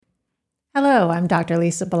Hello, I'm Dr.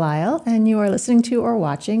 Lisa Belisle, and you are listening to or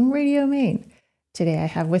watching Radio Maine. Today I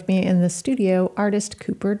have with me in the studio artist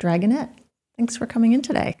Cooper Dragonette. Thanks for coming in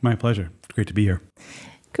today. My pleasure. Great to be here.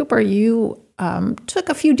 Cooper, you took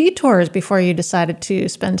a few detours before you decided to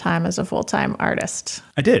spend time as a full-time artist.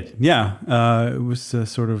 I did, yeah. It was a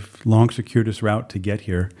sort of long, circuitous route to get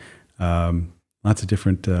here. Lots of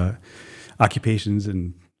different occupations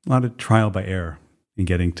and a lot of trial by error in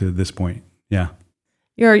getting to this point, yeah.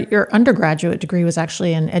 Your undergraduate degree was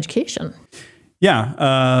actually in education. Yeah,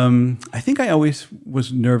 I think I always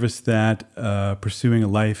was nervous that pursuing a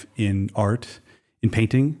life in art, in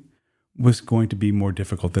painting, was going to be more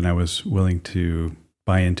difficult than I was willing to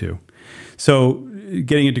buy into. So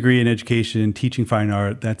getting a degree in education, teaching fine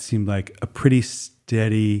art, that seemed like a pretty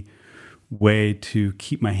steady way to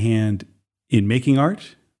keep my hand in making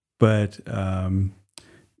art, but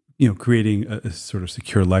creating a sort of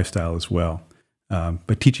secure lifestyle as well.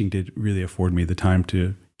 But teaching did really afford me the time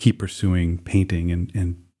to keep pursuing painting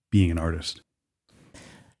and being an artist.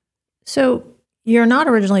 So you're not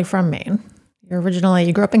originally from Maine.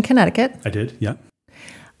 You grew up in Connecticut. I did, yeah.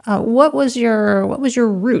 What was your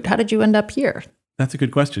route? How did you end up here? That's a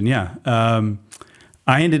good question, yeah.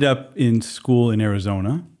 I ended up in school in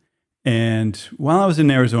Arizona. And while I was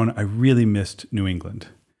in Arizona, I really missed New England.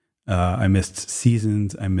 I missed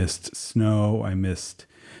seasons. I missed snow. I missed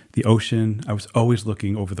the ocean. I was always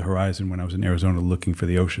looking over the horizon when I was in Arizona looking for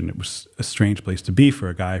the ocean. It was a strange place to be for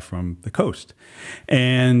a guy from the coast.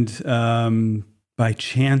 And by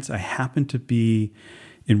chance, I happened to be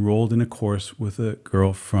enrolled in a course with a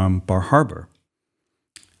girl from Bar Harbor.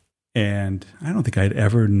 And I don't think I'd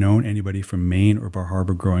ever known anybody from Maine or Bar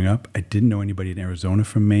Harbor growing up. I didn't know anybody in Arizona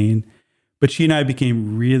from Maine. But she and I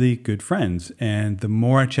became really good friends. And the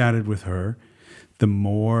more I chatted with her, the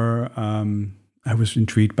more I was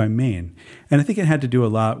intrigued by Maine. And I think it had to do a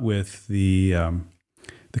lot with the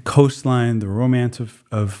coastline, the romance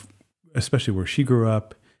of especially where she grew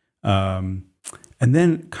up, and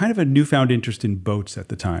then kind of a newfound interest in boats at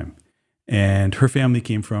the time. And her family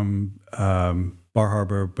came from Bar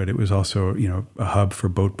Harbor, but it was also, a hub for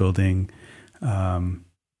boat building. And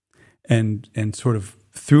sort of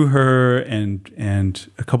through her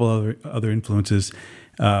and a couple other influences,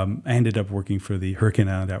 I ended up working for the Hurricane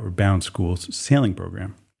Island Outward Bound School's sailing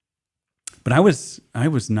program. But I was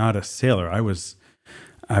not a sailor. I was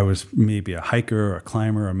maybe a hiker, or a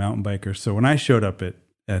climber, or a mountain biker. So when I showed up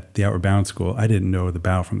at the Outward Bound School, I didn't know the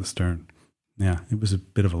bow from the stern. Yeah, it was a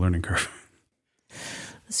bit of a learning curve.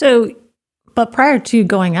 So, but prior to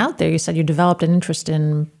going out there, you said you developed an interest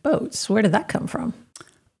in boats. Where did that come from?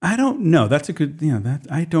 I don't know. That's a good, that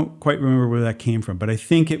I don't quite remember where that came from, but I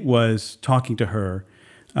think it was talking to her.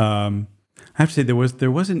 I have to say there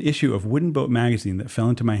was an issue of Wooden Boat magazine that fell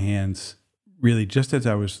into my hands really just as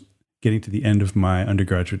I was getting to the end of my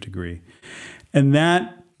undergraduate degree. And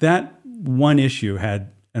that one issue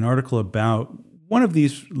had an article about one of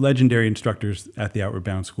these legendary instructors at the Outward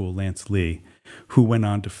Bound School, Lance Lee, who went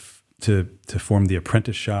on to form the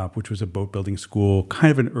Apprentice Shop, which was a boat building school,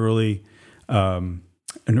 kind of an early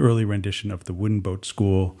rendition of the Wooden Boat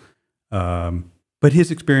School. But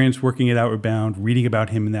his experience working at Outward Bound, reading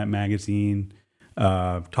about him in that magazine,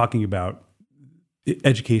 talking about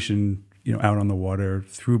education, out on the water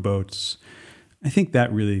through boats, I think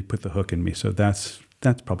that really put the hook in me. So that's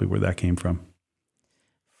probably where that came from.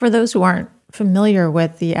 For those who aren't familiar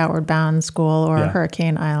with the Outward Bound School or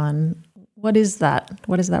Hurricane Island, what is that?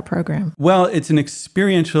 What is that program? Well, it's an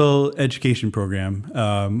experiential education program.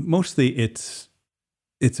 Mostly it's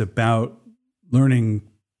about learning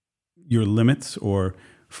your limits or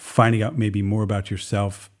finding out maybe more about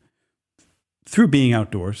yourself through being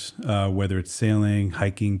outdoors, whether it's sailing,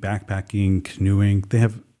 hiking, backpacking, canoeing. They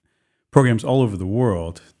have programs all over the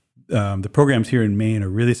world. The programs here in Maine are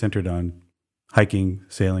really centered on hiking,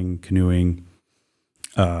 sailing, canoeing.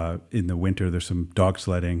 In the winter, there's some dog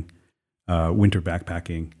sledding, winter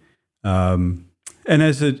backpacking. And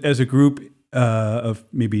as a group of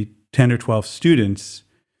maybe 10 or 12 students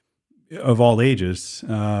of all ages,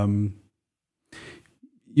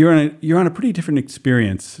 you're on a pretty different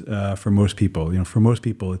experience for most people. For most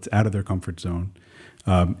people, it's out of their comfort zone.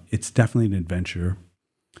 It's definitely an adventure,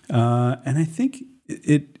 and I think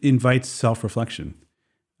it invites self-reflection.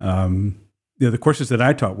 The courses that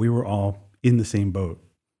I taught, we were all in the same boat.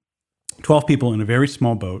 12 people in a very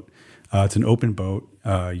small boat. It's an open boat.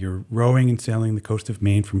 You're rowing and sailing the coast of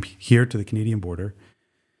Maine from here to the Canadian border.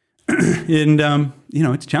 And,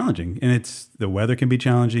 it's challenging. And the weather can be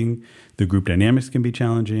challenging. The group dynamics can be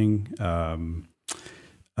challenging. The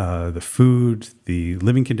food, the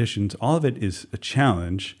living conditions, all of it is a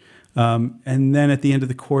challenge. And then at the end of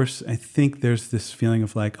the course, I think there's this feeling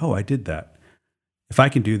of like, oh, I did that. If I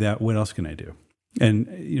can do that, what else can I do?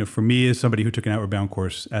 And, for me, as somebody who took an Outward Bound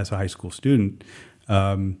course as a high school student,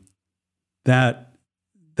 that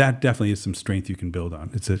definitely is some strength you can build on.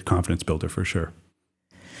 It's a confidence builder for sure.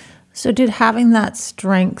 So did having that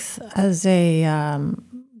strength as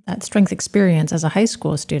that strength experience as a high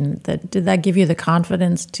school student, did that give you the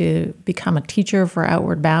confidence to become a teacher for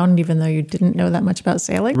Outward Bound, even though you didn't know that much about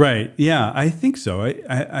sailing? Right. Yeah, I think so.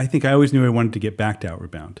 I think I always knew I wanted to get back to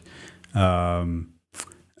Outward Bound.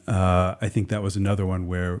 I think that was another one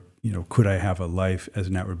where, could I have a life as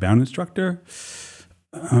an Outward Bound instructor?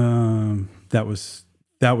 That was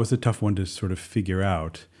a tough one to sort of figure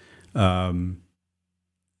out.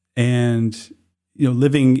 And,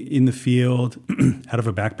 living in the field, out of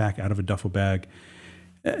a backpack, out of a duffel bag,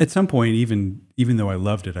 at some point, even though I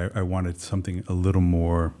loved it, I wanted something a little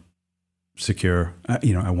more secure.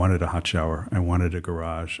 I wanted a hot shower. I wanted a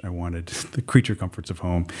garage. I wanted the creature comforts of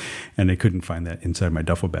home, and I couldn't find that inside my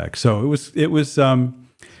duffel bag. So it was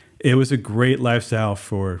a great lifestyle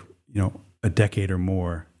for, a decade or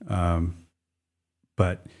more.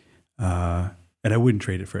 And I wouldn't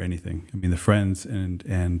trade it for anything. I mean, the friends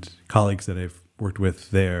and colleagues that I've worked with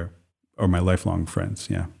there are my lifelong friends.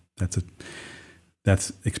 Yeah,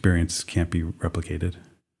 that's experience can't be replicated.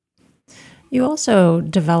 You also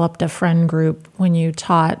developed a friend group when you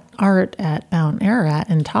taught art at Mount Ararat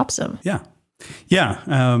in Topsom. Yeah.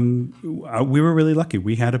 We were really lucky.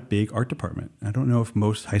 We had a big art department. I don't know if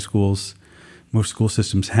most school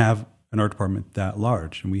systems have an art department that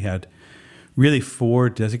large, and we had really 4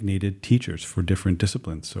 designated teachers for different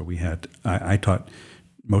disciplines. So I taught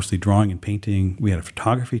mostly drawing and painting. We had a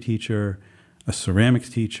photography teacher, a ceramics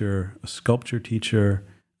teacher, a sculpture teacher.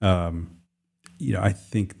 I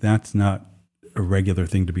think that's not a regular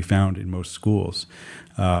thing to be found in most schools.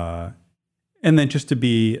 And then just to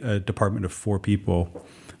be a department of 4 people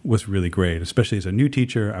was really great, especially as a new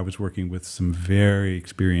teacher. I was working with some very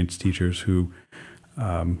experienced teachers who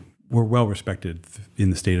were well respected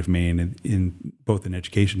in the state of Maine, and in both in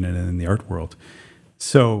education and in the art world.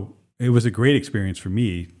 So it was a great experience for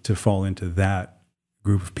me to fall into that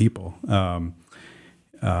group of people.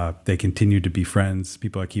 They continue to be friends,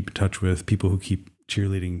 people I keep in touch with, people who keep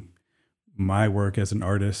cheerleading my work as an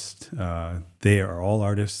artist. They are all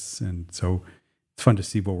artists, and so it's fun to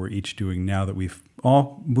see what we're each doing now that we've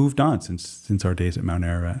all moved on since our days at Mount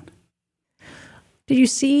Ararat. Did you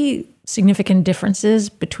see significant differences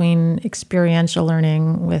between experiential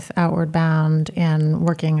learning with Outward Bound and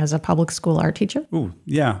working as a public school art teacher? Oh,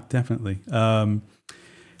 yeah, definitely.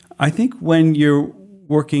 I think when you're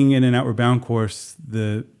working in an Outward Bound course,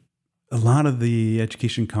 a lot of the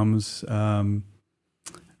education comes from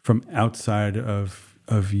outside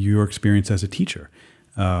of your experience as a teacher.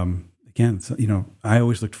 Again, I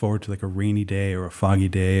always looked forward to like a rainy day or a foggy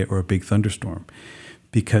day or a big thunderstorm,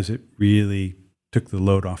 because it really took the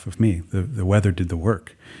load off of me. The weather did the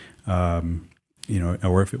work. Or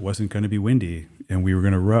if it wasn't going to be windy and we were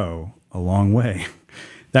going to row a long way,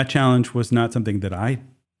 that challenge was not something that I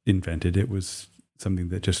invented. It was something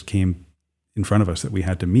that just came in front of us that we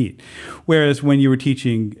had to meet. Whereas when you were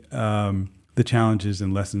teaching, the challenges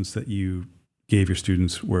and lessons that you gave your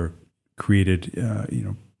students were created,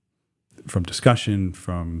 from discussion,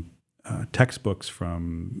 from textbooks,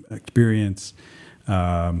 from experience.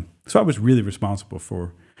 So I was really responsible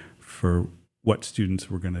for what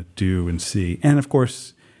students were going to do and see. And of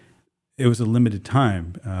course, it was a limited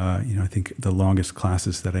time. I think the longest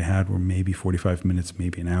classes that I had were maybe 45 minutes,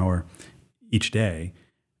 maybe an hour each day.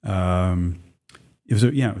 It was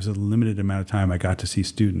a limited amount of time I got to see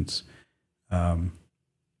students. But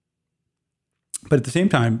at the same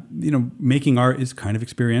time, making art is kind of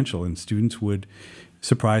experiential, and students would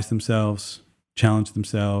surprise themselves, challenge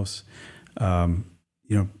themselves.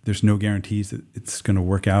 There's no guarantees that it's going to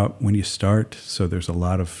work out when you start. So there's a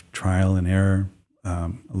lot of trial and error,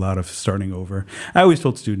 a lot of starting over. I always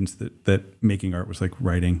told students that making art was like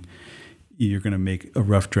writing. You're going to make a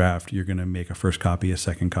rough draft. You're going to make a first copy, a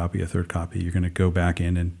second copy, a third copy. You're going to go back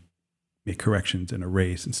in and make corrections and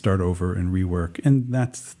erase and start over and rework. And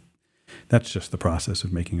that's just the process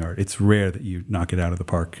of making art. It's rare that you knock it out of the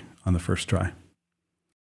park on the first try.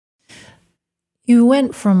 You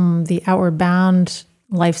went from the Outward Bound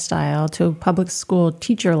lifestyle to a public school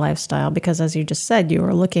teacher lifestyle because, as you just said, you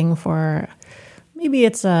were looking for maybe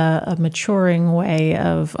it's a maturing way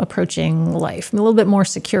of approaching life, a little bit more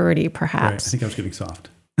security, perhaps. Right. I think I was getting soft.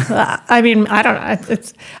 I mean, I don't know.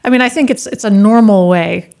 I think it's a normal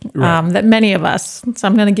way that many of us. So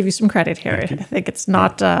I'm going to give you some credit here. I think it's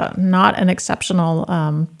not an exceptional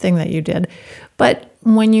thing that you did, but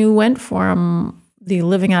when you went from the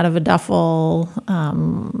living out of a duffel, a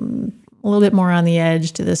little bit more on the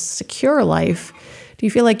edge, to this secure life, do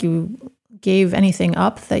you feel like you gave anything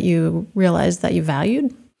up that you realized that you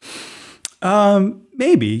valued?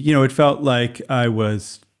 Maybe, it felt like I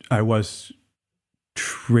was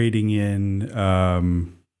trading in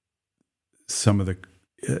some of the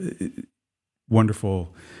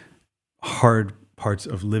wonderful, hard parts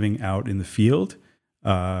of living out in the field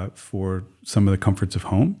for some of the comforts of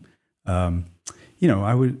home.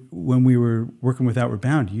 When we were working with Outward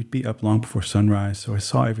Bound, you'd be up long before sunrise. So I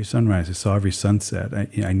saw every sunrise. I saw every sunset.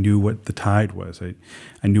 I knew what the tide was. I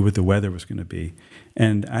knew what the weather was going to be.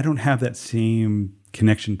 And I don't have that same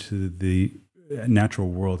connection to the natural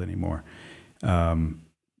world anymore. I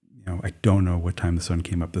don't know what time the sun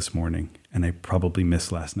came up this morning, and I probably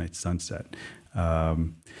missed last night's sunset.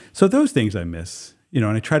 So those things I miss, and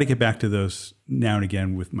I try to get back to those now and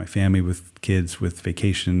again with my family, with kids, with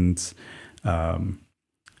vacations,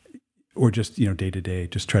 or just, day to day,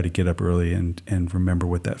 just try to get up early and remember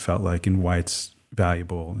what that felt like and why it's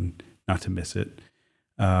valuable and not to miss it.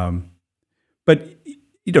 But,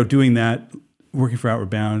 doing that, working for Outward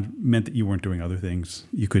Bound meant that you weren't doing other things.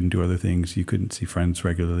 You couldn't do other things. You couldn't see friends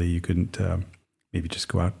regularly. You couldn't maybe just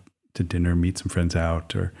go out to dinner, meet some friends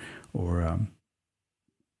out, or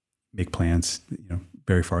make plans,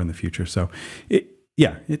 very far in the future. So,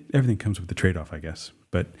 everything comes with the trade-off, I guess.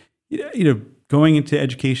 But going into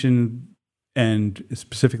education and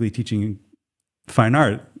specifically teaching fine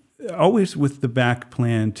art, always with the back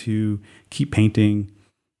plan to keep painting,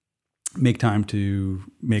 make time to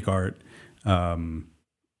make art. The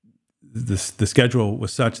schedule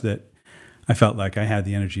was such that I felt like I had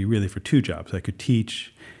the energy really for two jobs. I could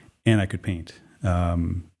teach and I could paint.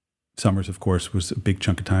 Summers, of course, was a big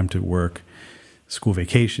chunk of time to work, school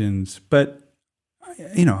vacations. But,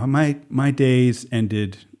 my days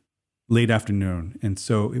ended late afternoon. And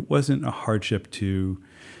so it wasn't a hardship to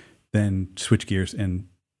then switch gears and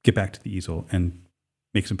get back to the easel and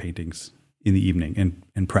make some paintings in the evening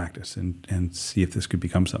and practice and see if this could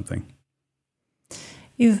become something.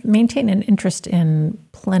 You've maintained an interest in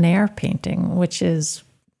plein air painting, which is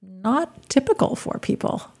not typical for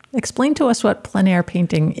people. Explain to us what plein air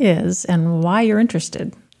painting is and why you're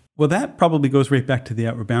interested. Well, that probably goes right back to the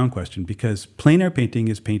Outward Bound question, because plein air painting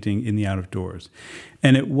is painting in the out of doors.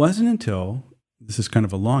 And it wasn't until, this is kind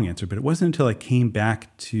of a long answer, but it wasn't until I came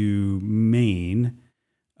back to Maine,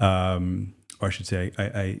 or I should say,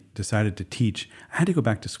 I decided to teach. I had to go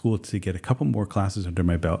back to school to get a couple more classes under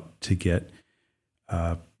my belt to get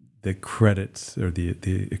the credits or the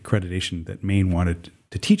accreditation that Maine wanted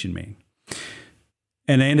to teach in Maine.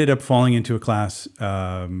 And I ended up falling into a class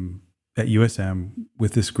at USM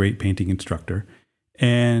with this great painting instructor.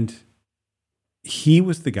 And he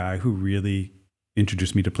was the guy who really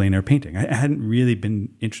introduced me to plein air painting. I hadn't really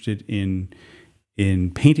been interested in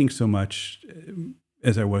painting so much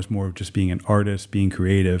as I was more of just being an artist, being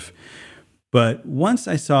creative. But once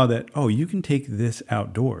I saw that, you can take this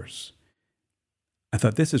outdoors, I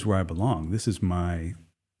thought, this is where I belong. This is my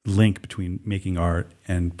link between making art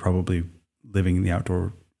and probably living the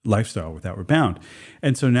outdoor lifestyle with Outward Bound.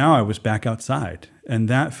 And so now I was back outside, and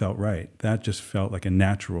that felt right. That just felt like a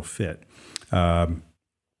natural fit. To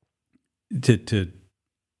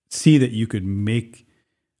see that you could make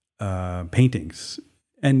paintings,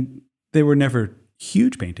 and they were never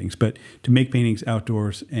huge paintings, but to make paintings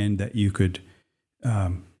outdoors and that you could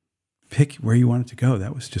pick where you wanted to go,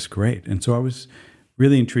 that was just great. And so I was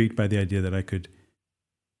really intrigued by the idea that I could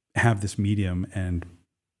have this medium and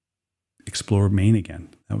explore Maine again.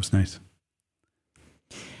 That was nice.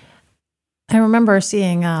 I remember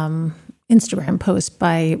seeing Instagram post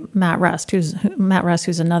by Matt Rust, who's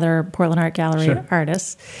another Portland Art Gallery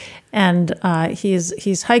artist, and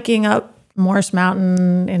he's hiking up Morse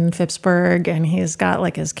Mountain in Phippsburg, and he's got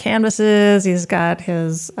like his canvases, he's got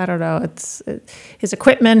his, his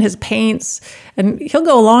equipment, his paints, and he'll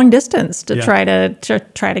go a long distance to try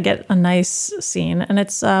to get a nice scene. And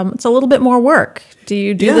it's a little bit more work. Do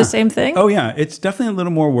you do the same thing? Oh yeah, it's definitely a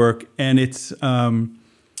little more work, and it's a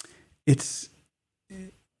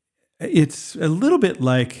little bit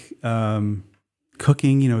like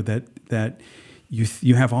cooking. That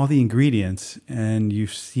you have all the ingredients, and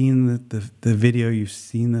you've seen the video, you've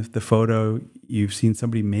seen the photo, you've seen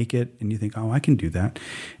somebody make it, and you think, I can do that.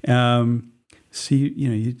 So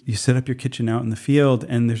you set up your kitchen out in the field,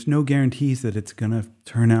 and there's no guarantees that it's going to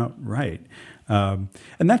turn out right.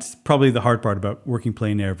 And that's probably the hard part about working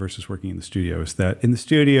plein air versus working in the studio, is that in the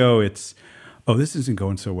studio, it's, oh, this isn't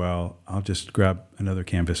going so well. I'll just grab another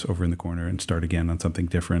canvas over in the corner and start again on something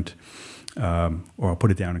different. Or I'll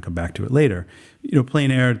put it down and come back to it later.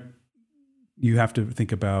 Plein air, you have to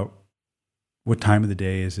think about what time of the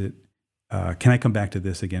day is it? Can I come back to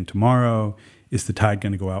this again tomorrow? Is the tide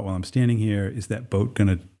going to go out while I'm standing here? Is that boat going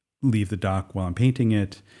to leave the dock while I'm painting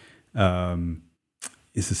it?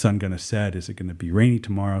 Is the sun going to set? Is it going to be rainy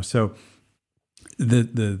tomorrow? So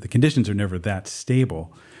the conditions are never that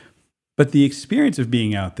stable. But the experience of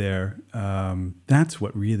being out there, that's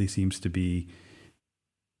what really seems to be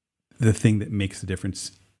the thing that makes the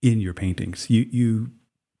difference in your paintings. You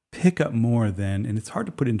pick up more than, and it's hard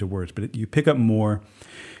to put into words, but you pick up more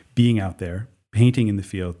being out there, painting in the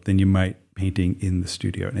field, than you might painting in the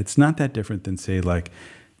studio. And it's not that different than, say, like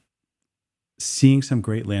seeing some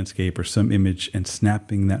great landscape or some image and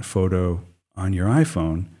snapping that photo on your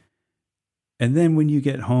iPhone. And then when you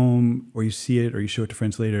get home or you see it or you show it to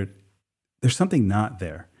friends later, there's something not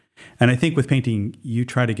there. And I think with painting, you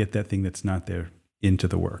try to get that thing that's not there into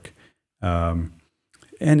the work. And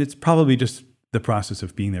it's probably just the process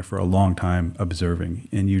of being there for a long time, observing,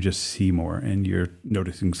 and you just see more, and you're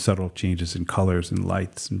noticing subtle changes in colors and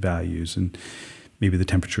lights and values, and maybe the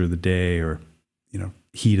temperature of the day, or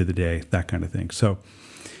heat of the day, that kind of thing. So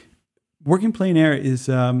working plein air is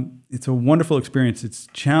it's a wonderful experience. It's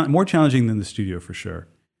more challenging than the studio for sure.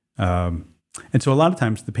 And so a lot of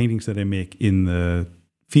times the paintings that I make in the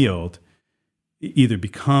field either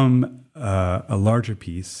become a larger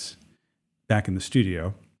piece back in the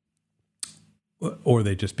studio, or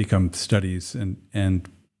they just become studies and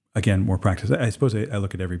again, more practice. I suppose I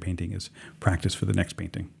look at every painting as practice for the next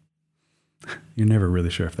painting. You're never really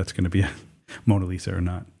sure if that's going to be a Mona Lisa or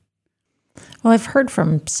not. Well, I've heard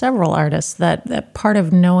from several artists that part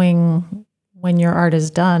of knowing when your art is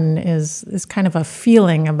done is kind of a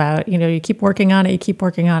feeling about, you keep working on it, you keep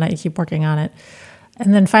working on it, you keep working on it.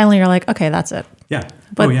 And then finally you're like, okay, that's it. Yeah.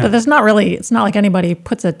 But there's not really, it's not like anybody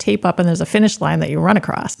puts a tape up and there's a finish line that you run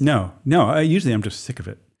across. No. Usually I'm just sick of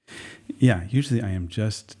it. Yeah. Usually I am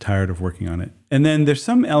just tired of working on it. And then there's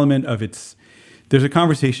some element of there's a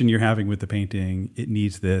conversation you're having with the painting. It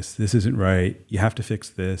needs this. This isn't right. You have to fix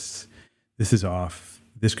this. This is off.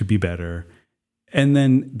 This could be better. And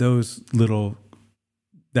then that little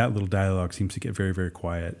dialogue seems to get very, very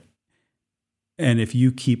quiet. And if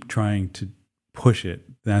you keep trying to push it,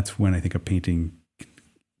 that's when I think a painting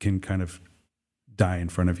can kind of die in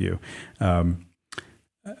front of you.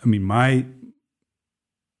 My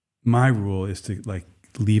rule is to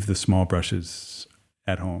leave the small brushes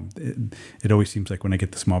at home. It always seems like when I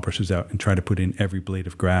get the small brushes out and try to put in every blade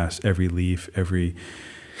of grass, every leaf, every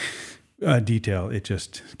detail, it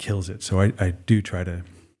just kills it. So I do try to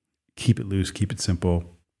keep it loose, keep it simple.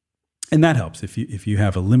 And that helps. If you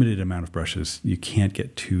have a limited amount of brushes, you can't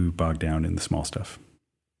get too bogged down in the small stuff.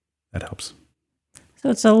 That helps. So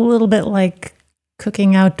it's a little bit like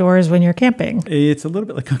cooking outdoors when you're camping. It's a little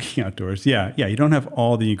bit like cooking outdoors. Yeah. You don't have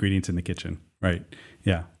all the ingredients in the kitchen, right?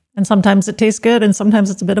 Yeah. And sometimes it tastes good and sometimes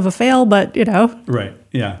it's a bit of a fail, but Right,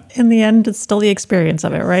 yeah. In the end, it's still the experience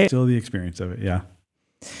of it, right? Still the experience of it, yeah.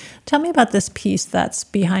 Tell me about this piece that's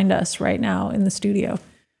behind us right now in the studio.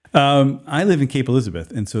 I live in Cape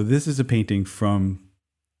Elizabeth, and so this is a painting from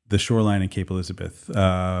the shoreline in Cape Elizabeth.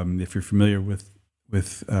 If you're familiar with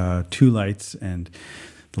Two Lights and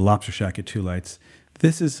the Lobster Shack at Two Lights,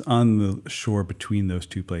 this is on the shore between those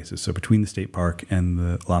two places, so between the state park and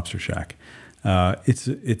the Lobster Shack. It's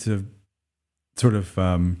a sort of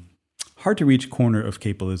hard to reach corner of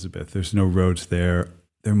Cape Elizabeth. There's no roads there.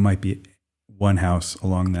 There might be one house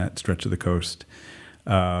along that stretch of the coast.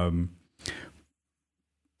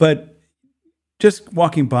 But just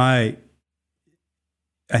walking by,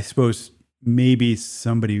 I suppose maybe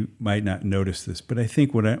somebody might not notice this, but I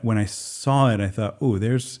think when I saw it, I thought, oh,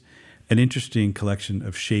 there's an interesting collection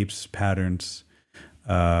of shapes, patterns,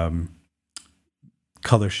 color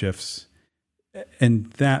shifts. And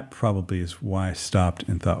that probably is why I stopped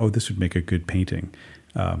and thought, oh, this would make a good painting.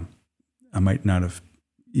 I might not have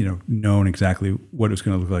known exactly what it was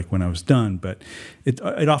going to look like when I was done, but it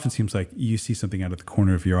often seems like you see something out of the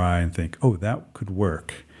corner of your eye and think, oh, that could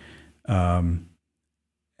work. And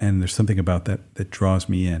there's something about that draws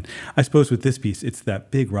me in. I suppose with this piece, it's that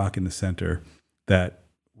big rock in the center that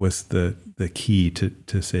was the key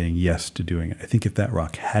to saying yes to doing it. I think if that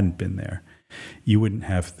rock hadn't been there, you wouldn't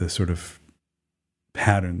have the sort of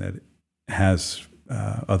pattern that it has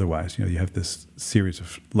otherwise. You have this series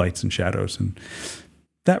of lights and shadows, and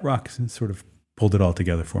that rock sort of pulled it all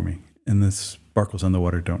together for me. And the sparkles on the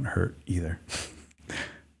water don't hurt either.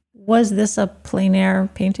 Was this a plein air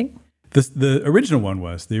painting? The original one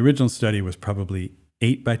was. The original study was probably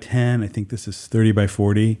 8 by 10. I think this is 30 by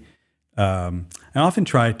 40. I often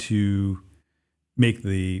try to make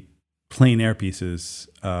the plein air pieces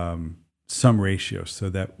some ratio so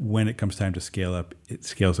that when it comes time to scale up, it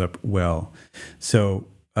scales up well. So,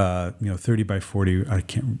 30 by 40, I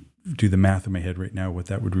can't do the math in my head right now what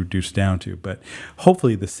that would reduce down to, but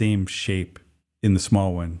hopefully the same shape in the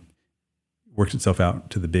small one works itself out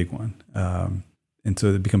to the big one. And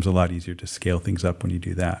so it becomes a lot easier to scale things up when you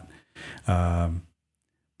do that.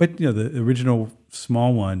 But the original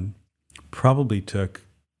small one probably took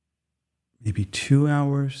maybe 2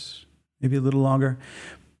 hours, maybe a little longer.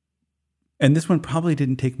 And this one probably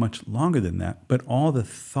didn't take much longer than that, but all the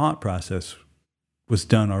thought process was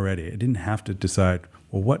done already. I didn't have to decide,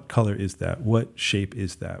 well, what color is that? What shape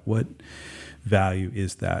is that? What value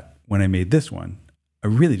is that? When I made this one, I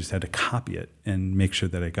really just had to copy it and make sure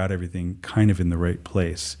that I got everything kind of in the right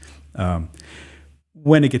place.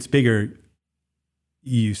 When it gets bigger,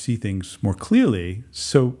 you see things more clearly.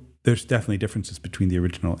 So there's definitely differences between the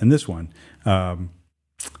original and this one.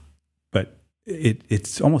 But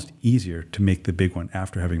it's almost easier to make the big one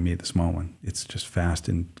after having made the small one. It's just fast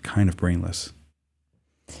and kind of brainless.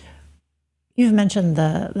 You've mentioned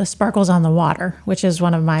the sparkles on the water, which is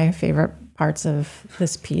one of my favorite parts of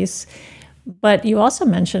this piece. But you also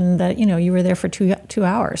mentioned that, you were there for two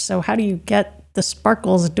hours. So how do you get the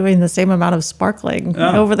sparkles doing the same amount of sparkling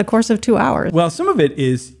over the course of 2 hours? Well, some of it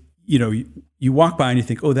is, you walk by and you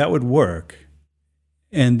think, oh, that would work.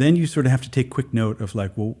 And then you sort of have to take quick note of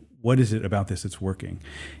like, well, what is it about this that's working?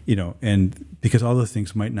 And because all those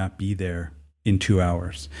things might not be there in 2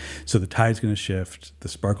 hours. So the tide's going to shift, the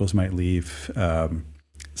sparkles might leave,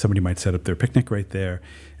 somebody might set up their picnic right there.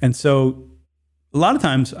 And so a lot of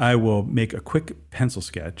times I will make a quick pencil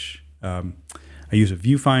sketch. I use a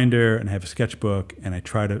viewfinder and I have a sketchbook, and I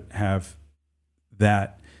try to have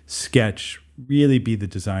that sketch really be the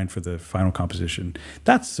design for the final composition.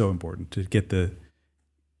 That's so important to get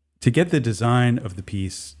the design of the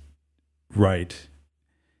piece right.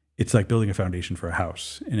 It's like building a foundation for a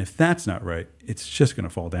house. And if that's not right, it's just going to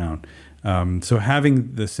fall down. So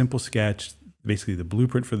having the simple sketch, basically the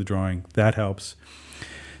blueprint for the drawing, that helps.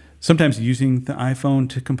 Sometimes using the iPhone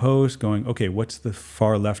to compose, going, okay, what's the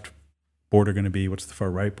far left border going to be? What's the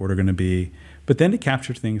far right border going to be? But then to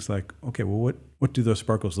capture things like, okay, well, what do those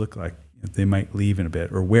sparkles look like? They might leave in a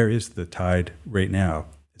bit. Or where is the tide right now?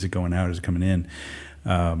 Is it going out? Is it coming in?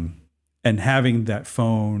 And having that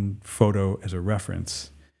phone photo as a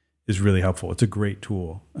reference is really helpful. It's a great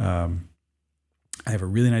tool. I have a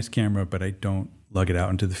really nice camera, but I don't lug it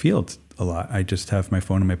out into the field a lot. I just have my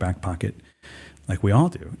phone in my back pocket like we all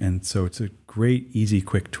do. And so it's a great, easy,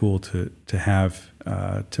 quick tool to have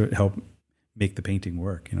to help make the painting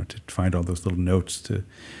work, to find all those little notes to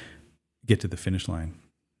get to the finish line.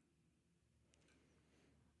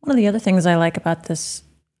 One of the other things I like about this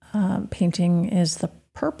painting is the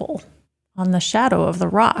purple on the shadow of the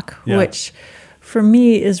rock, which for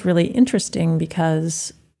me is really interesting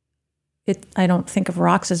because I don't think of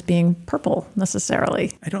rocks as being purple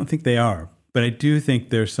necessarily. I don't think they are, but I do think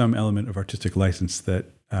there's some element of artistic license that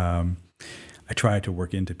I try to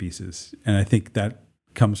work into pieces. And I think that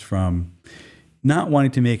comes from not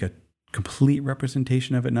wanting to make a complete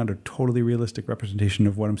representation of it, not a totally realistic representation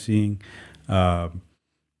of what I'm seeing. But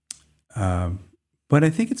I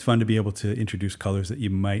think it's fun to be able to introduce colors that you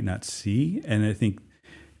might not see. And I think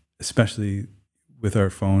especially with our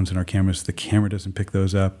phones and our cameras, the camera doesn't pick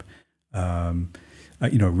those up. I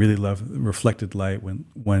really love reflected light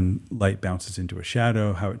when light bounces into a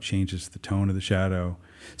shadow, how it changes the tone of the shadow.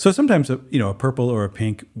 So sometimes a purple or a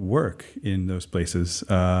pink work in those places.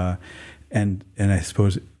 And I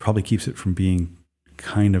suppose it probably keeps it from being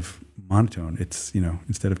kind of monotone. It's,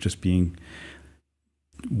 instead of just being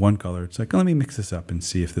one color, it's like, let me mix this up and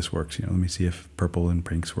see if this works. Let me see if purple and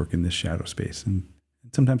pinks work in this shadow space. And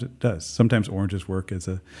sometimes it does. Sometimes oranges work as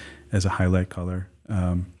a highlight color.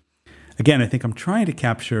 Again, I think I'm trying to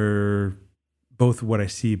capture both what I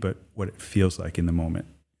see, but what it feels like in the moment.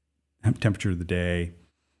 Temperature of the day,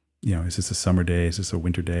 is this a summer day? Is this a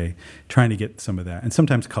winter day? Trying to get some of that. And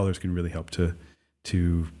sometimes colors can really help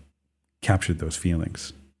to capture those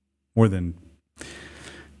feelings more than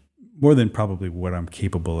probably what I'm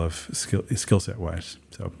capable of skill set wise.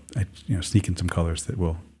 So I sneak in some colors that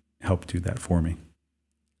will help do that for me.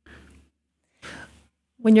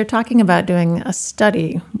 When you're talking about doing a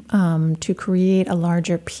study to create a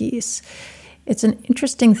larger piece, it's an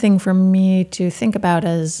interesting thing for me to think about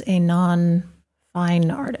as a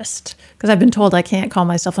fine artist? Because I've been told I can't call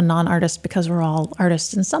myself a non-artist because we're all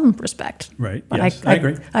artists in some respect. Right. But yes, I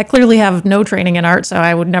agree. I clearly have no training in art, so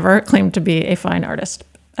I would never claim to be a fine artist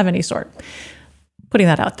of any sort. Putting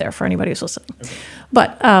that out there for anybody who's listening. Okay.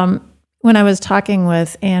 But when I was talking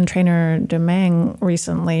with Anne Trainer Domingue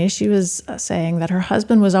recently, she was saying that her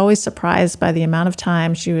husband was always surprised by the amount of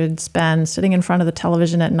time she would spend sitting in front of the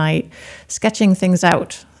television at night, sketching things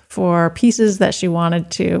out for pieces that she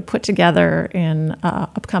wanted to put together in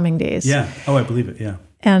upcoming days. Yeah. Oh, I believe it. Yeah.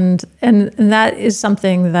 And that is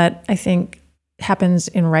something that I think happens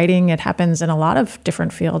in writing. It happens in a lot of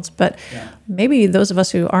different fields. But maybe those of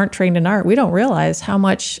us who aren't trained in art, we don't realize how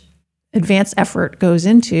much advanced effort goes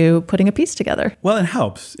into putting a piece together. Well, it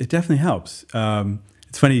helps. It definitely helps.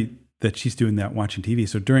 It's funny that she's doing that watching TV.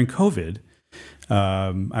 So during COVID,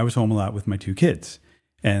 I was home a lot with my 2 kids.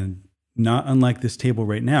 And not unlike this table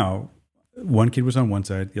right now, one kid was on one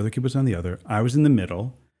side, the other kid was on the other. I was in the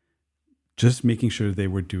middle, just making sure they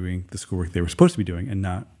were doing the schoolwork they were supposed to be doing and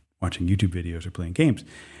not watching YouTube videos or playing games.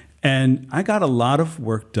 And I got a lot of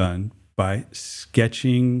work done by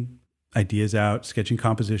sketching ideas out, sketching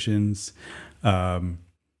compositions,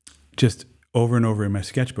 just over and over in my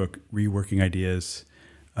sketchbook, reworking ideas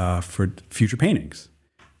for future paintings.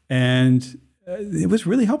 And it was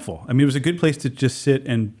really helpful. I mean, it was a good place to just sit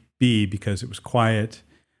and be because it was quiet.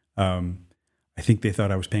 I think they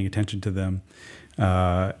thought I was paying attention to them.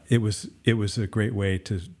 It was a great way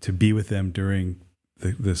to be with them during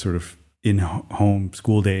the sort of in-home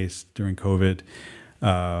school days during COVID.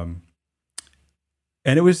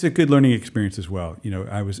 And it was a good learning experience as well. You know,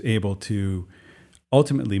 I was able to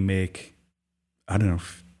ultimately make,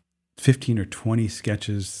 15 or 20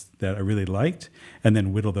 sketches that I really liked, and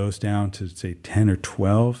then whittle those down to say 10 or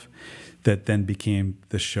 12 that then became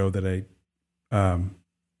the show that I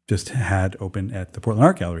just had open at the Portland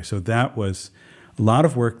Art Gallery. So that was a lot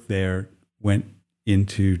of work there went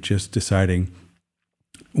into just deciding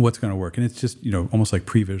what's going to work. And it's just, almost like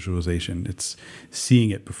pre-visualization. It's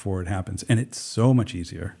seeing it before it happens. And it's so much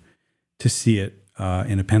easier to see it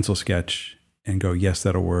in a pencil sketch and go, yes,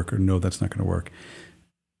 that'll work, or no, that's not going to work,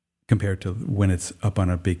 compared to when it's up on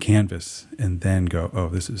a big canvas and then go, oh,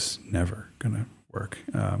 this is never going to work.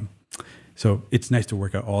 So it's nice to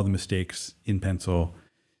work out all the mistakes in pencil,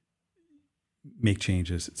 make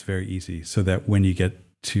changes. It's very easy so that when you get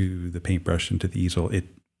to the paintbrush and to the easel, it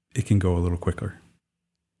can go a little quicker.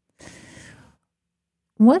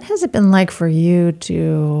 What has it been like for you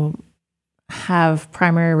to have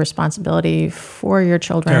primary responsibility for your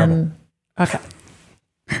children? Terrible. Okay.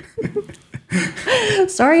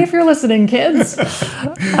 Sorry if you're listening, kids.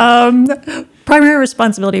 Primary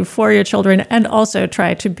responsibility for your children, and also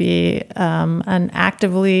try to be an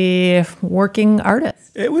actively working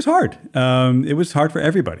artist. It was hard. It was hard for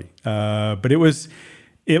everybody, but it was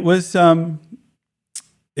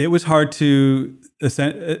hard to,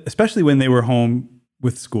 especially when they were home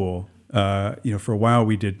with school. For a while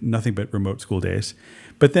we did nothing but remote school days,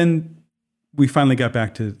 but then we finally got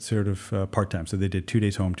back to sort of part-time. So they did 2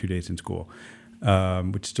 days home, 2 days in school,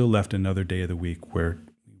 which still left another day of the week where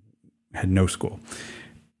I had no school.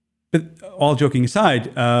 But all joking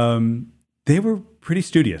aside, they were pretty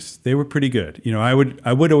studious. They were pretty good. I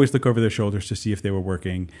would always look over their shoulders to see if they were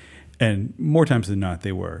working. And more times than not,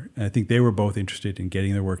 they were. And I think they were both interested in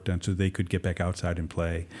getting their work done so they could get back outside and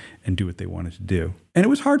play and do what they wanted to do. And it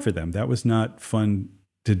was hard for them. That was not fun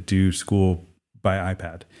to do school by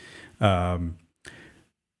iPad.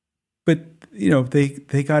 But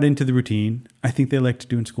they got into the routine. I think they liked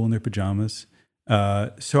doing school in their pajamas.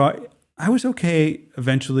 So I was okay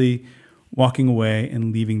eventually walking away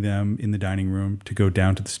and leaving them in the dining room to go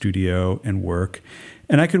down to the studio and work.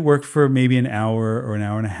 And I could work for maybe an hour or an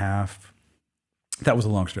hour and a half. That was a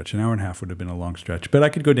long stretch. An hour and a half would have been a long stretch. But I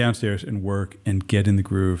could go downstairs and work and get in the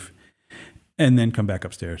groove and then come back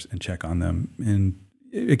upstairs and check on them. And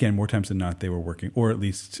again, more times than not, they were working, or at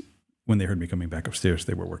least when they heard me coming back upstairs,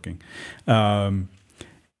 they were working. And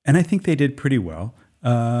I think they did pretty well.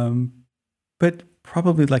 But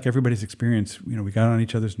probably like everybody's experience, we got on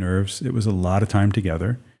each other's nerves. It was a lot of time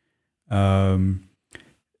together.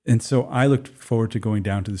 And so I looked forward to going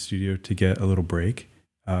down to the studio to get a little break.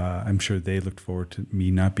 I'm sure they looked forward to me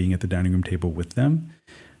not being at the dining room table with them.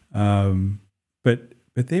 But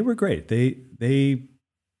they were great. They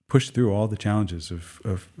pushed through all the challenges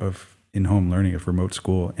of in-home learning, of remote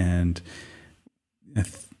school. And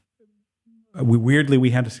we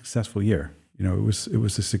had a successful year. It was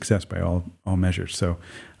a success by all measures. So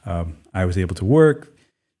I was able to work.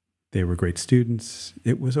 They were great students.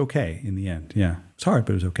 It was okay in the end. Yeah, it's hard,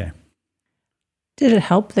 but it was okay. Did it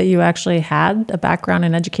help that you actually had a background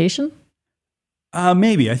in education?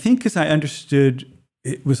 Maybe. I think because I understood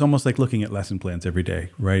it was almost like looking at lesson plans every day,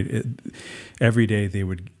 right? Every day they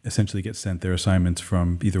would essentially get sent their assignments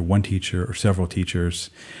from either one teacher or several teachers.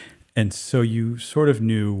 And so you sort of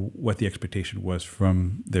knew what the expectation was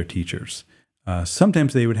from their teachers.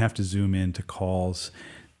 Sometimes they would have to zoom into calls.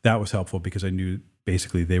 That was helpful because I knew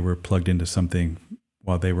basically they were plugged into something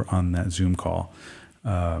while they were on that Zoom call.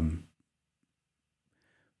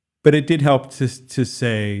 But it did help to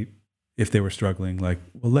say, if they were struggling, like,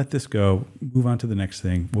 well, let this go, move on to the next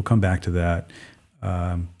thing. We'll come back to that.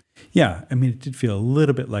 Yeah, I mean, it did feel a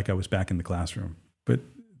little bit like I was back in the classroom, but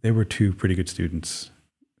they were two pretty good students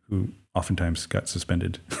who oftentimes got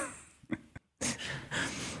suspended.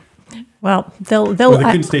 Well, they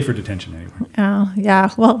couldn't stay for detention anyway.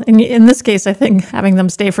 Yeah. Well, in this case, I think having them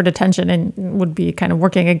stay for detention would be kind of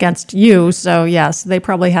working against you. So yes, they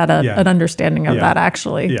probably had an understanding of that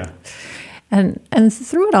actually. Yeah. And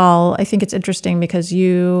through it all, I think it's interesting because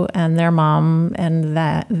you and their mom and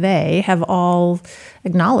that they have all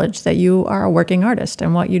acknowledged that you are a working artist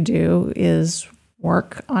and what you do is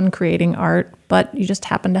work on creating art, but you just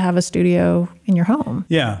happen to have a studio in your home.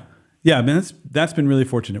 Yeah. Yeah, I mean, that's been really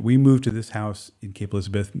fortunate. We moved to this house in Cape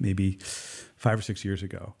Elizabeth maybe 5 or 6 years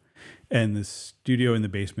ago. And the studio in the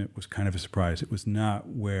basement was kind of a surprise. It was not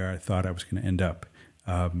where I thought I was going to end up.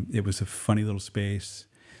 It was a funny little space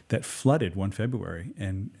that flooded one February.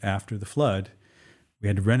 And after the flood, we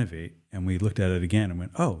had to renovate. And we looked at it again and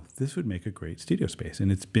went, oh, this would make a great studio space.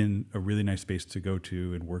 And it's been a really nice space to go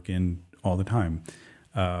to and work in all the time.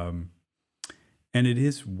 And it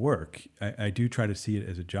is work. I do try to see it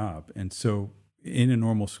as a job. And so in a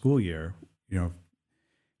normal school year,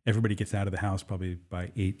 everybody gets out of the house probably by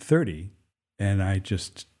 8:30, and I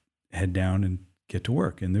just head down and get to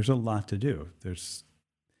work. And there's a lot to do. There's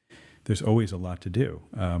always a lot to do.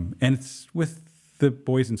 And it's with the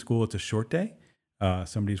boys in school, it's a short day.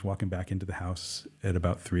 Somebody's walking back into the house at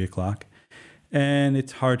about 3:00. And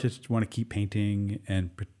it's hard to want to keep painting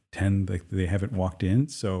and pretend like they haven't walked in.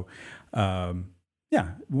 So,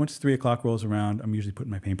 yeah, once 3:00 rolls around, I'm usually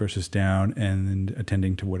putting my paintbrushes down and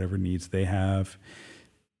attending to whatever needs they have.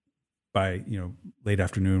 By late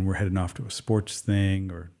afternoon, we're heading off to a sports thing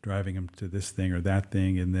or driving them to this thing or that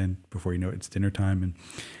thing, and then before you know it, it's dinner time. And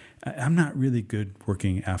I'm not really good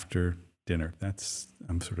working after dinner.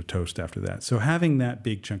 I'm sort of toast after that. So having that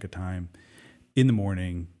big chunk of time in the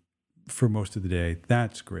morning for most of the day,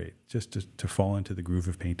 that's great. Just to fall into the groove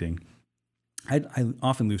of painting. I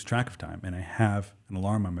often lose track of time, and I have an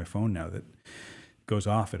alarm on my phone now that goes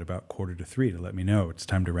off at about 2:45 to let me know it's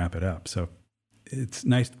time to wrap it up. So it's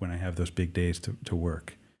nice when I have those big days to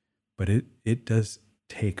work, but it does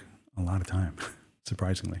take a lot of time,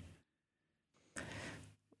 surprisingly.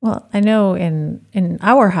 Well, I know in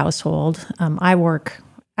our household, I work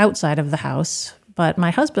outside of the house, but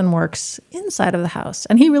my husband works inside of the house,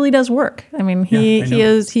 and he really does work. I mean, he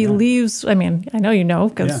leaves. I mean, I know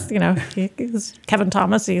because he's Kevin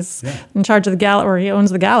Thomas. He's in charge of the gallery, or he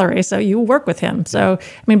owns the gallery. So you work with him. So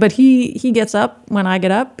I mean, but he gets up when I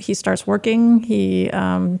get up. He starts working. He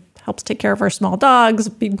helps take care of our small dogs.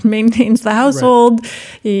 He maintains the household. Right.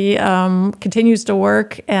 He continues to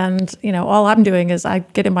work, and all I'm doing is I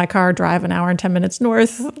get in my car, drive an hour and 10 minutes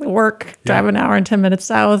north, work, drive an hour and 10 minutes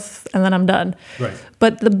south, and then I'm done. Right.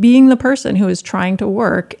 But being the person who is trying to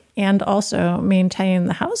work and also maintain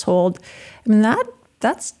the household, I mean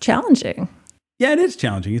that's challenging. Yeah, it is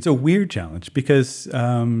challenging. It's a weird challenge because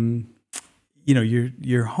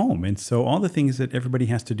you're home, and so all the things that everybody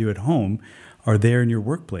has to do at home are there in your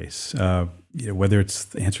workplace, whether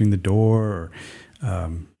it's answering the door or,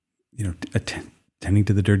 attending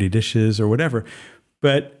to the dirty dishes or whatever.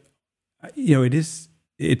 But,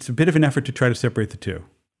 it's a bit of an effort to try to separate the two.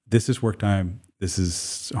 This is work time. This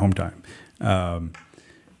is home time.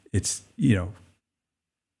 It's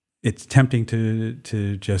tempting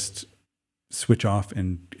to just switch off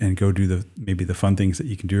and go do maybe the fun things that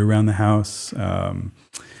you can do around the house,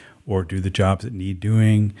 or do the jobs that need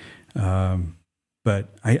doing. But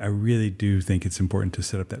I really do think it's important to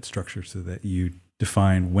set up that structure so that you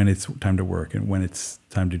define when it's time to work and when it's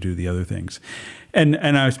time to do the other things. And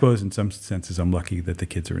I suppose in some senses I'm lucky that the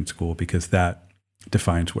kids are in school, because that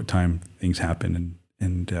defines what time things happen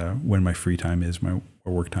and when my free time is, my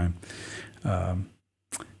work time.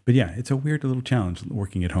 But yeah, it's a weird little challenge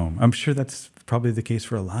working at home. I'm sure that's probably the case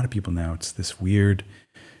for a lot of people now. It's this weird,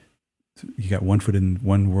 you got one foot in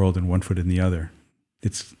one world and one foot in the other.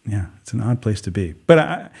 It's an odd place to be, but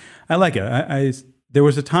I like it. There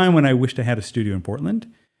was a time when I wished I had a studio in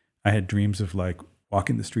Portland. I had dreams of like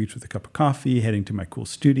walking the streets with a cup of coffee, heading to my cool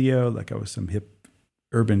studio, like I was some hip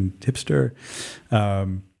urban hipster.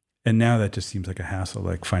 And now that just seems like a hassle,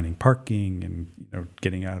 like finding parking and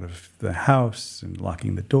getting out of the house and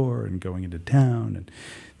locking the door and going into town. And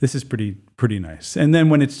this is pretty nice. And then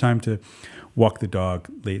when it's time to walk the dog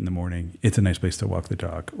late in the morning, it's a nice place to walk the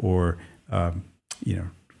dog, or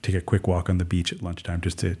take a quick walk on the beach at lunchtime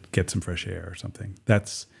just to get some fresh air or something.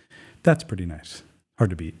 That's pretty nice.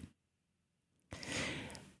 Hard to beat.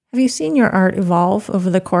 Have you seen your art evolve over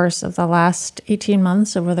the course of the last 18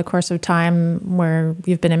 months, over the course of time where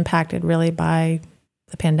you've been impacted really by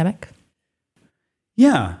the pandemic?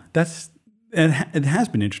 Yeah, it has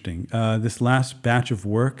been interesting. This last batch of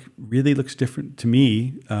work really looks different to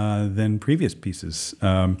me than previous pieces.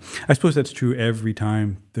 I suppose that's true every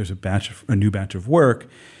time there's a new batch of work.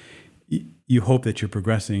 You hope that you're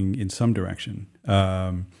progressing in some direction.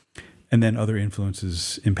 And then other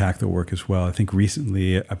influences impact the work as well. I think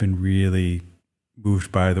recently I've been really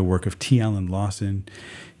moved by the work of T. Allen Lawson.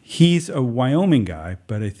 He's a Wyoming guy,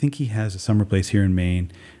 but I think he has a summer place here in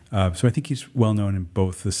Maine. So I think he's well known in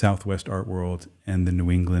both the Southwest art world and the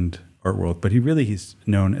New England art world. But he's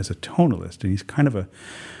known as a tonalist, and he's kind of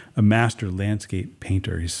a master landscape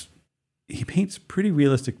painter. He paints pretty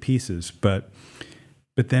realistic pieces, but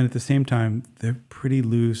then at the same time, they're pretty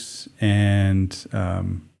loose and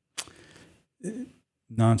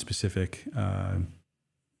non-specific, and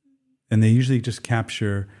they usually just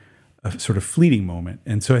capture a sort of fleeting moment.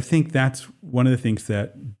 And so I think that's one of the things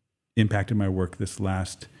that impacted my work this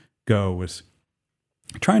last go, was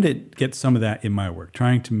trying to get some of that in my work,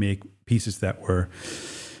 trying to make pieces that were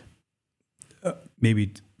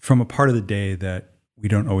maybe from a part of the day that we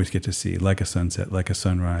don't always get to see, like a sunset, like a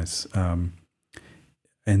sunrise. And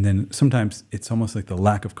then sometimes it's almost like the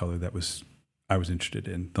lack of color I was interested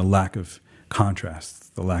in, the lack of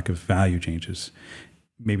contrast, the lack of value changes.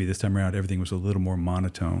 Maybe this time around, everything was a little more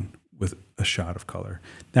monotone with a shot of color.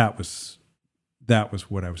 That was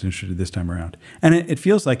what I was interested in this time around. And it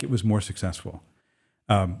feels like it was more successful.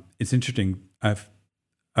 It's interesting. I've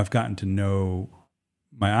gotten to know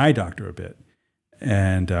my eye doctor a bit,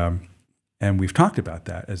 and we've talked about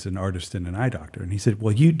that as an artist and an eye doctor. And he said,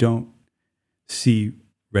 well, you don't see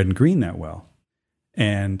red and green that well.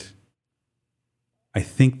 And I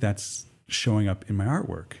think that's showing up in my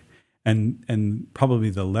artwork. And probably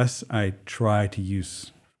the less I try to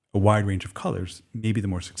use a wide range of colors, maybe the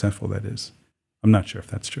more successful that is. I'm not sure if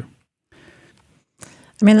that's true.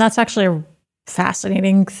 I mean, that's actually a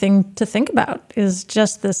fascinating thing to think about, is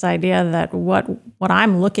just this idea that what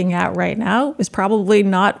I'm looking at right now is probably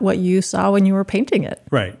not what you saw when you were painting it.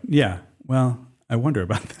 Right. Yeah. Well, I wonder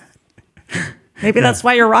about that. Maybe that's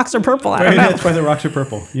why your rocks are purple. I don't know. That's why the rocks are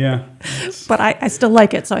purple. Yeah. But I still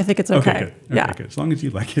like it, so I think it's okay. Okay, good. Yeah. Okay, good. As long as you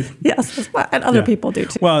like it. Yes, and other people do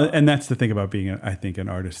too. Well, and that's the thing about being, I think, an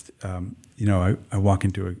artist. I walk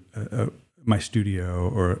into my studio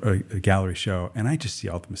or a gallery show, and I just see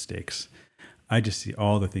all the mistakes. I just see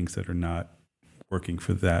all the things that are not working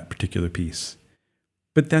for that particular piece.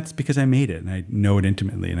 But that's because I made it, and I know it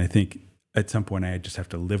intimately. And I think at some point I just have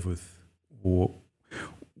to live with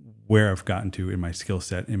where I've gotten to in my skill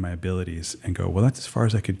set, in my abilities, and go, well, that's as far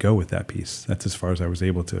as I could go with that piece. That's as far as I was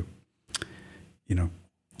able to,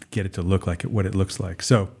 get it to look like what it looks like.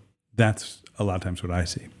 So that's a lot of times what I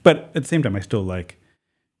see. But at the same time, I still like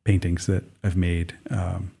paintings that I've made.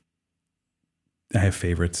 I have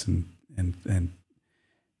favorites and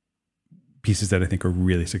pieces that I think are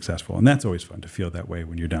really successful. And that's always fun to feel that way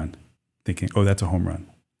when you're done, thinking, oh, that's a home run.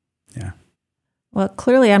 Yeah. Well,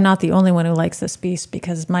 clearly I'm not the only one who likes this piece,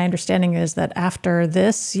 because my understanding is that after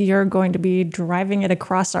this, you're going to be driving it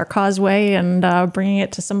across our causeway and bringing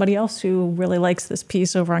it to somebody else who really likes this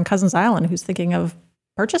piece over on Cousins Island, who's thinking of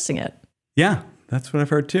purchasing it. Yeah, that's what I've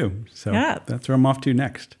heard too. So that's where I'm off to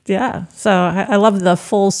next. Yeah. So I love the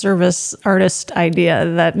full service artist idea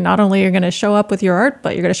that not only you're going to show up with your art,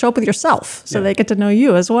 but you're going to show up with yourself, so they get to know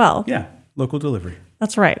you as well. Yeah. Local delivery.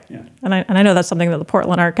 That's right. Yeah. And I know that's something that the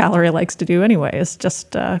Portland Art Gallery likes to do anyway, is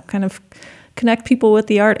just kind of connect people with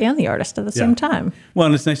the art and the artist at the same time. Well,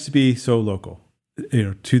 and it's nice to be so local,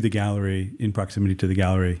 to the gallery, in proximity to the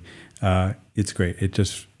gallery. It's great.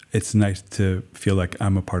 It's nice to feel like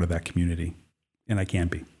I'm a part of that community, and I can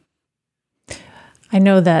be. I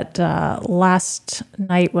know that last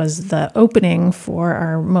night was the opening for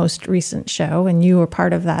our most recent show, and you were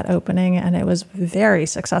part of that opening, and it was very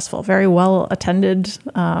successful, very well attended.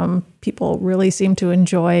 People really seemed to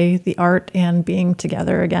enjoy the art and being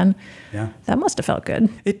together again. Yeah. That must have felt good.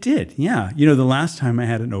 It did, yeah. The last time I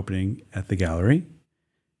had an opening at the gallery,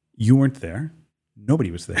 you weren't there.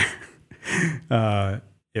 Nobody was there.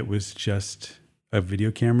 It was just a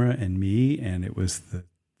video camera and me, and it was the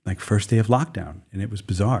first day of lockdown, and it was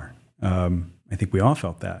bizarre. I think we all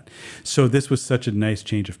felt that. So this was such a nice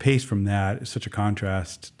change of pace from that. It's such a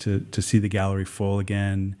contrast to see the gallery full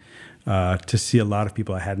again, to see a lot of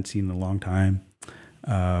people I hadn't seen in a long time,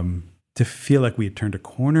 to feel like we had turned a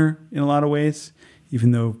corner in a lot of ways,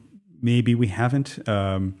 even though maybe we haven't.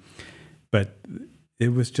 But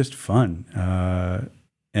it was just fun.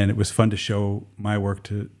 And it was fun to show my work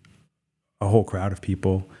to a whole crowd of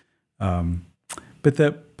people. But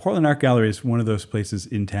the Portland Art Gallery is one of those places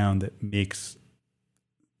in town that makes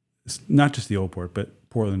not just the Old Port, but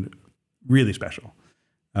Portland really special.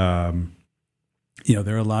 There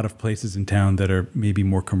are a lot of places in town that are maybe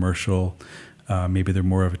more commercial. Maybe they're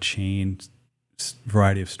more of a chain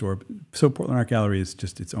variety of store. So Portland Art Gallery is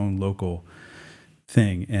just its own local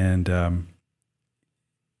thing. And,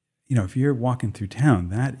 if you're walking through town,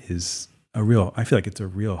 that is I feel like it's a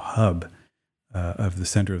real hub of the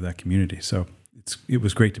center of that community. So it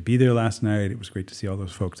was great to be there last night. It was great to see all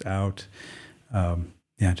those folks out.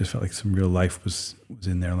 I just felt like some real life was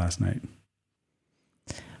in there last night.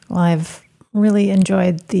 Well, I've really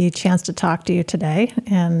enjoyed the chance to talk to you today,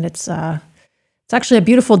 and it's actually a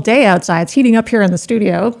beautiful day outside. It's heating up here in the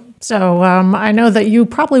studio. So I know that you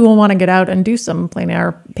probably will want to get out and do some plein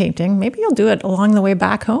air painting. Maybe you'll do it along the way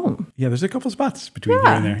back home. Yeah, there's a couple spots between here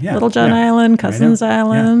and there. Yeah, Little John Island, Cousins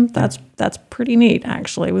Island. Yeah. That's pretty neat,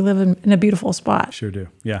 actually. We live in a beautiful spot. Sure do.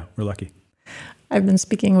 Yeah, we're lucky. I've been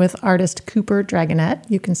speaking with artist Cooper Dragonette.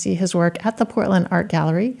 You can see his work at the Portland Art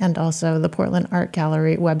Gallery and also the Portland Art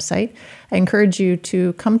Gallery website. I encourage you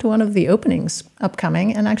to come to one of the openings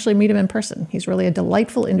upcoming and actually meet him in person. He's really a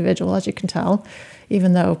delightful individual, as you can tell,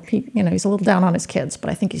 even though he's a little down on his kids, but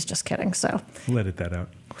I think he's just kidding. So we'll edit that out.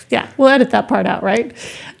 Yeah, we'll edit that part out, right?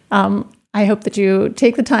 I hope that you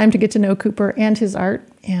take the time to get to know Cooper and his art.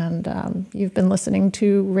 And you've been listening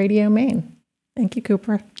to Radio Maine. Thank you,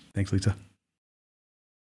 Cooper. Thanks, Lisa.